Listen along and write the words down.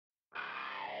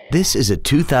This is a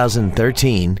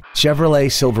 2013 Chevrolet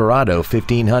Silverado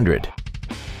 1500.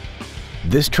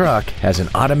 This truck has an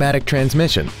automatic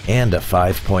transmission and a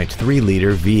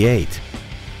 5.3-liter V8.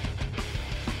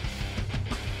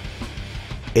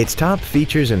 Its top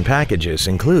features and packages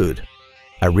include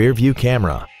a rear-view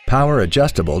camera,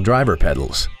 power-adjustable driver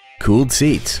pedals, cooled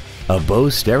seats, a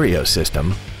Bose stereo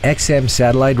system, XM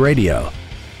satellite radio,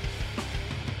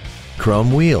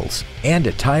 chrome wheels, and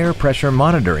a tire pressure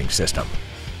monitoring system.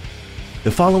 The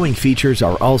following features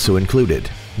are also included: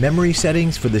 memory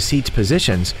settings for the seat's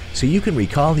positions so you can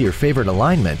recall your favorite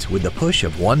alignments with the push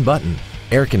of one button,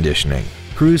 air conditioning,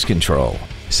 cruise control,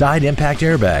 side impact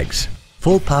airbags,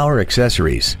 full power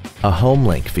accessories, a home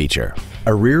link feature,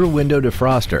 a rear window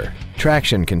defroster,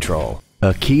 traction control,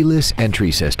 a keyless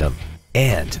entry system,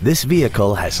 and this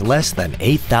vehicle has less than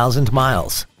 8,000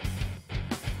 miles.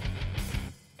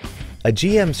 A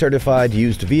GM-certified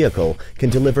used vehicle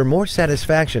can deliver more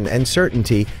satisfaction and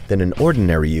certainty than an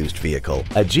ordinary used vehicle.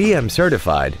 A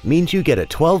GM-certified means you get a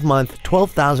 12-month,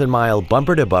 12,000-mile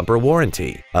bumper-to-bumper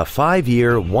warranty, a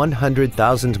 5-year,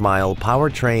 100,000-mile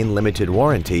powertrain limited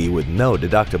warranty with no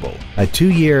deductible, a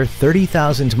 2-year,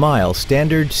 30,000-mile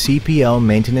standard CPL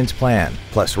maintenance plan,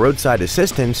 plus roadside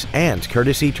assistance and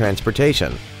courtesy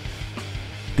transportation.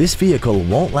 This vehicle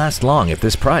won't last long at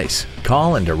this price.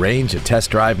 Call and arrange a test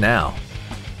drive now.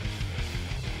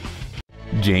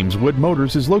 James Wood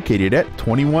Motors is located at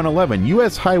 2111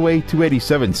 US Highway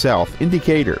 287 South in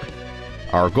Decatur.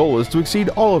 Our goal is to exceed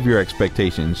all of your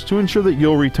expectations to ensure that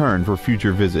you'll return for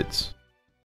future visits.